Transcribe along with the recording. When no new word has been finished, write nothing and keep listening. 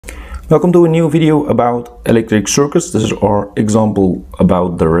Welcome to a new video about electric circuits. This is our example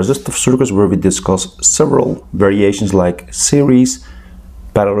about the resistive circuits, where we discuss several variations like series,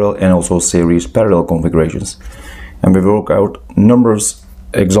 parallel and also series parallel configurations. And we work out numerous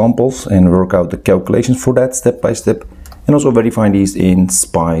examples and work out the calculations for that step by step, and also verify these in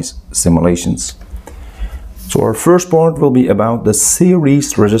SPICE simulations. So our first part will be about the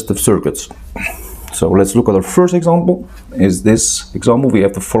series resistive circuits. So let's look at our first example. Is this example, we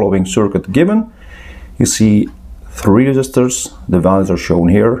have the following circuit given. You see 3 resistors, the values are shown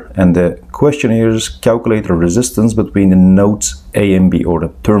here, and the question here is calculate the resistance between the nodes A and B, or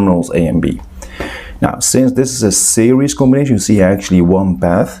the terminals A and B. Now, since this is a series combination, you see actually one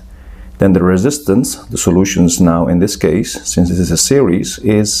path, then the resistance, the solutions now in this case, since this is a series,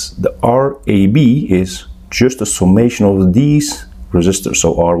 is the RAB is just a summation of these resistors,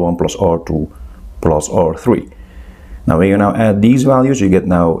 so R1 plus R2 plus R3. Now when you now add these values, you get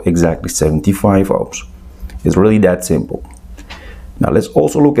now exactly 75 ohms. It's really that simple. Now let's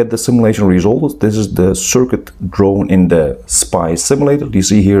also look at the simulation results. This is the circuit drawn in the SPICE simulator. You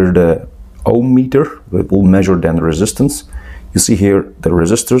see here the ohm meter, it will measure then the resistance. You see here the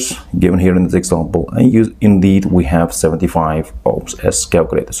resistors given here in this example, and indeed we have 75 ohms as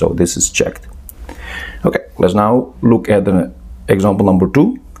calculated, so this is checked. Okay, let's now look at the example number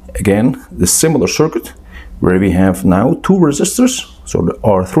 2. Again, the similar circuit where we have now 2 resistors. So the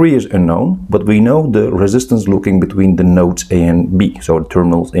R3 is unknown, but we know the resistance looking between the nodes A and B, so the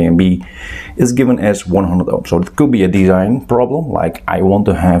terminals A and B, is given as 100 ohms. So it could be a design problem, like I want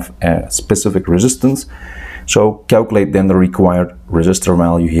to have a specific resistance, so calculate then the required resistor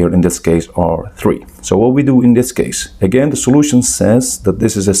value here, in this case R3. So what we do in this case, again the solution says that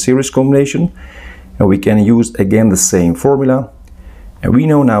this is a series combination, and we can use again the same formula. And we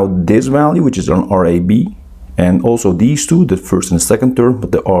know now this value, which is on RAB, and also these two, the first and the second term,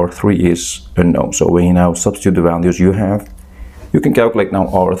 but the R3 is unknown. So when you now substitute the values you have, you can calculate now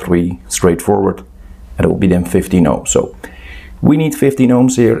R3 straightforward, and it will be then 15 ohms. So we need 15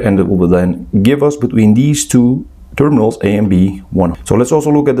 ohms here, and it will then give us between these two terminals A and B 1. So let's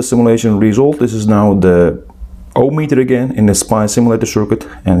also look at the simulation result. This is now the ohm meter again in the SPICE simulator circuit,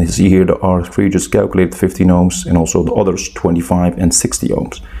 and you see here the R3 just calculated 15 ohms, and also the others 25 and 60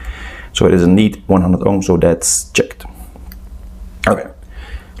 ohms. So it is indeed 100 ohms, so that's checked. Okay,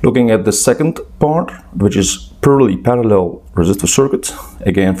 looking at the second part, which is purely parallel resistive circuits.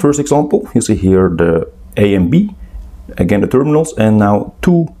 Again, first example, you see here the A and B, again the terminals, and now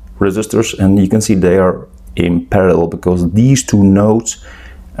 2 resistors, and you can see they are in parallel because these 2 nodes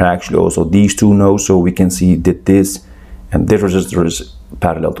actually also these 2 nodes, so we can see that this and this resistor is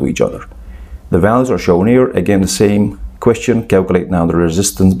parallel to each other. The values are shown here. Again, the same question, calculate now the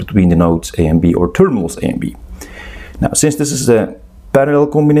resistance between the nodes A and B, or terminals A and B. Now, since this is a parallel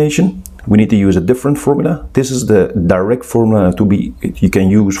combination, we need to use a different formula. This is the direct formula you can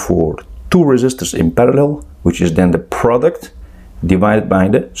use for 2 resistors in parallel, which is then the product divided by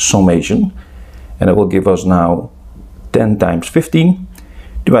the summation, and it will give us now 10 times 15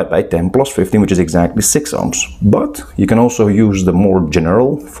 divided by 10 plus 15, which is exactly 6 ohms. But you can also use the more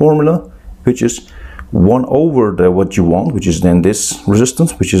general formula, which is 1 over the what you want, which is then this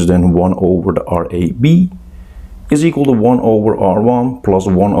resistance, which is then 1 over the RAB, is equal to 1 over R1 plus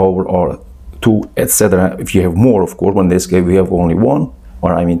 1 over R2, etc. If you have more, of course, but in this case we have only 1,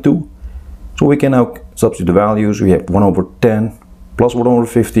 or I mean 2. So we can now substitute the values. We have 1 over 10 plus 1 over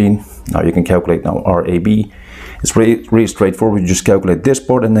 15. Now you can calculate now RAB. It's really straightforward. You just calculate this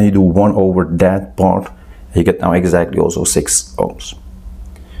part, and then you do 1 over that part, and you get now exactly also 6 ohms.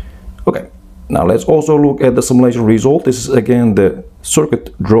 Okay, now let's also look at the simulation result. This is again the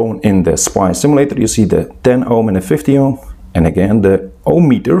circuit drawn in the SPICE simulator. You see the 10 ohm and the 50 ohm, and again the ohm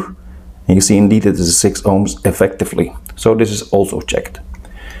meter, and you see indeed it is 6 ohms effectively. So this is also checked.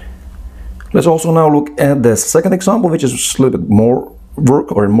 Let's also now look at the second example, which is a little bit more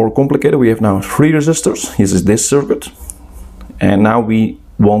work or more complicated. We have now 3 resistors. This is this circuit, and now we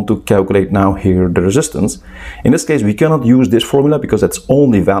want to calculate now here the resistance. In this case we cannot use this formula because it's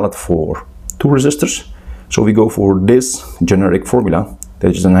only valid for 2 resistors, so we go for this generic formula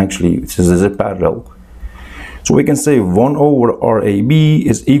that is then actually, this is a parallel. So we can say 1 over RAB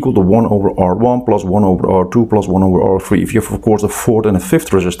is equal to 1 over R1 plus 1 over R2 plus 1 over R3. If you have of course a 4th and a 5th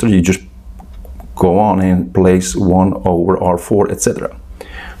resistor, you just go on and place 1 over R4, etc.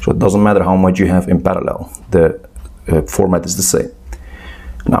 So it doesn't matter how much you have in parallel, the format is the same.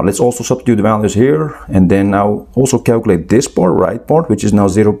 Now let's also substitute the values here, and then now also calculate this part, right part, which is now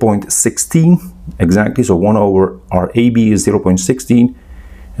 0.16 exactly. So 1 over RAB is 0.16, and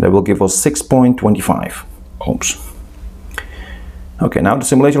that will give us 6.25 ohms. Okay, now the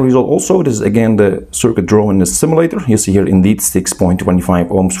simulation result also, this is again the circuit drawn in the simulator. You see here indeed 6.25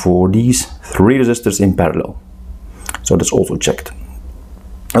 ohms for these 3 resistors in parallel. So that's also checked.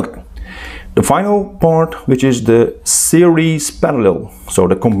 Okay, the final part, which is the series parallel. So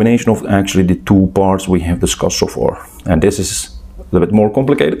the combination of actually the 2 parts we have discussed so far. And this is a little bit more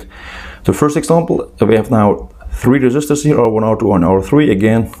complicated. The first example, we have now 3 resistors here, R1, R2 and R3.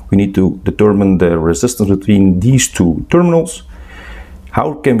 Again, we need to determine the resistance between these 2 terminals.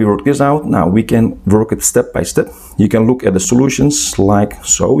 How can we work this out? Now we can work it step by step. You can look at the solutions like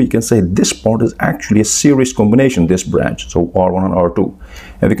so. You can say this part is actually a series combination, this branch, so R1 and R2.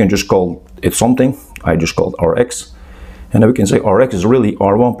 And we can just call it something. I just called Rx. And then we can say Rx is really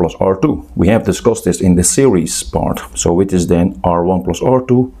R1 plus R2. We have discussed this in the series part. So it is then R1 plus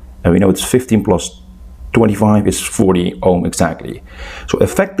R2. And we know it's 15 plus 25 is 40 ohm exactly. So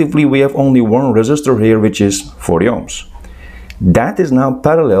effectively we have only one resistor here, which is 40 ohms. That is now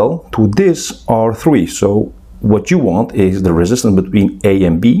parallel to this R3. So what you want is the resistance between A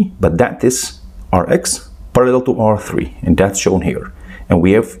and B, but that is Rx parallel to R3, and that's shown here. And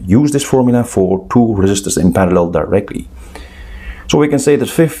we have used this formula for 2 resistors in parallel directly. So we can say that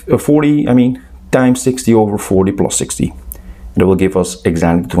 40 times 60 over 40 plus 60. And it will give us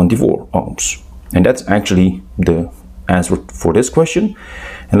exactly 24 ohms. And that's actually the answer for this question.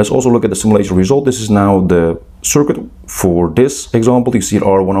 And let's also look at the simulation result. This is now the circuit for this example. You see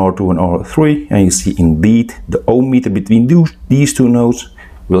R1, R2 and R3, and you see indeed the ohm meter between these 2 nodes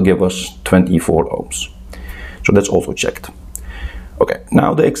will give us 24 ohms. So that's also checked. Okay,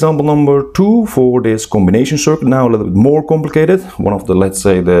 now the example number 2 for this combination circuit, now a little bit more complicated. One of the, let's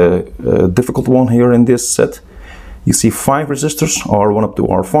say, the difficult one here in this set. You see 5 resistors, R1 up to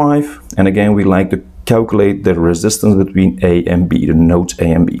R5, and again we like to calculate the resistance between A and B, the nodes A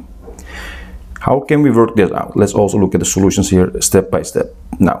and B. How can we work this out? Let's also look at the solutions here step by step.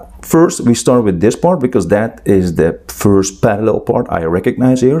 Now, first we start with this part because that is the first parallel part I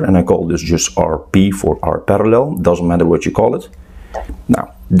recognize here, and I call this just RP for R parallel. Doesn't matter what you call it.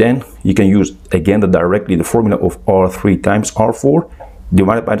 Now, then you can use again directly the formula of R3 times R4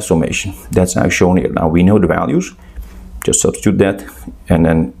 divided by the summation. That's now shown here. Now we know the values. Just substitute that and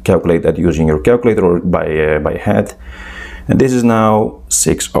then calculate that using your calculator or by head. And this is now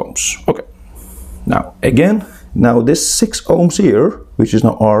 6 ohms. Okay. Now again, now this 6 ohms here, which is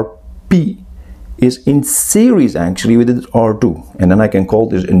now RP, is in series actually with this R2. And then I can call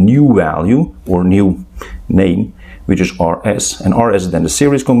this a new value or new name, which is RS. And RS is then the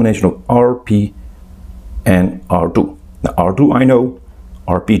series combination of RP and R2. Now R2 I know,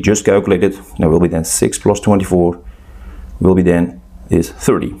 RP just calculated. That will be then 6 plus 24 will be then is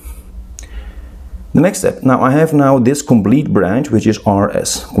 30. The next step, now I have now this complete branch, which is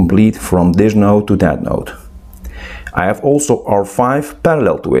RS, complete from this node to that node. I have also R5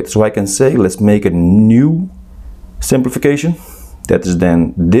 parallel to it, so I can say let's make a new simplification. That is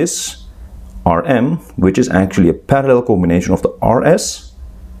then this RM, which is actually a parallel combination of the RS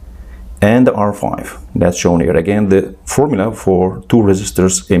and the R5. That's shown here. Again, the formula for 2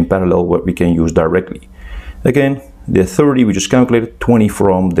 resistors in parallel what we can use directly. Again, the 30 we just calculated, 20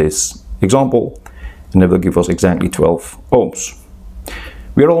 from this example, and that will give us exactly 12 ohms.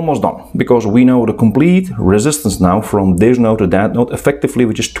 We are almost done because we know the complete resistance now from this node to that node effectively,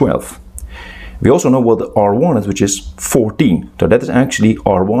 which is 12. We also know what the R1 is, which is 14. So that is actually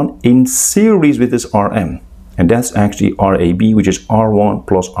R1 in series with this RM. And that's actually RAB, which is R1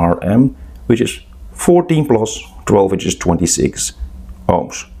 plus RM, which is 14 plus 12, which is 26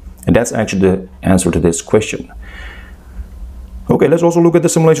 ohms. And that's actually the answer to this question. Okay, let's also look at the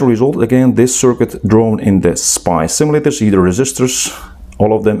simulation result. Again, this circuit drawn in the SPI simulator. See the resistors,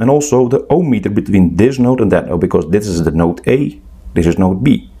 all of them, and also the ohm meter between this node and that node, because this is the node A, this is node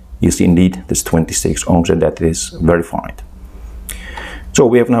B. You see indeed this 26 ohms, and that is verified. So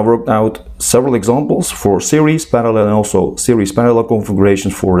we have now worked out several examples for series, parallel, and also series parallel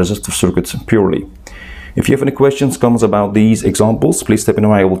configurations for resistive circuits purely. If you have any questions, comments about these examples, please type in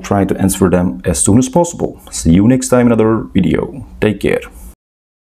and I will try to answer them as soon as possible. See you next time in another video. Take care.